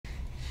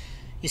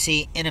You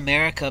see, in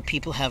America,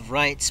 people have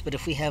rights, but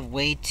if we have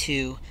way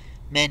too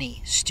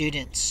many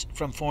students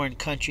from foreign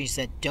countries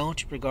that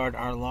don't regard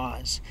our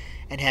laws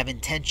and have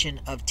intention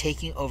of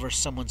taking over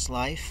someone's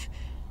life,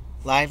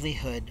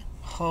 livelihood,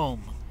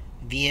 home,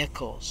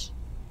 vehicles,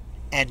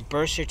 and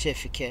birth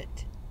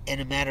certificate in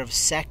a matter of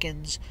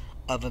seconds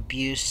of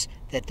abuse,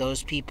 that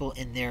those people,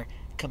 in their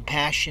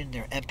compassion,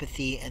 their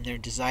empathy, and their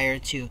desire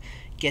to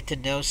get to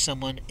know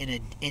someone in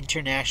an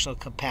international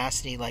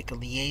capacity like a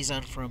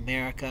liaison for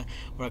America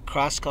or a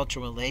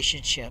cross-cultural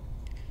relationship,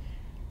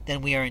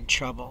 then we are in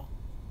trouble.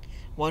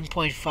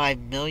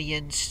 1.5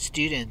 million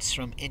students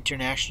from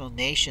international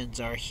nations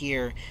are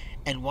here,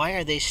 and why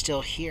are they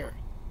still here?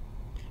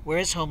 Where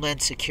is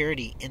Homeland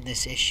Security in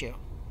this issue?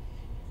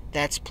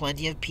 That's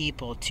plenty of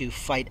people to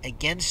fight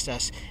against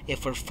us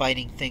if we're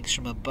fighting things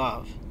from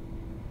above.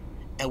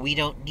 And we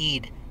don't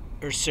need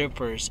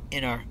usurpers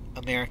in our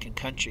American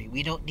country.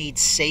 We don't need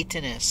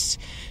Satanists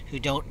who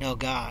don't know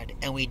God.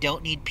 And we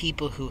don't need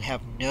people who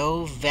have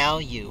no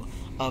value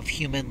of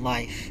human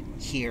life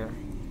here.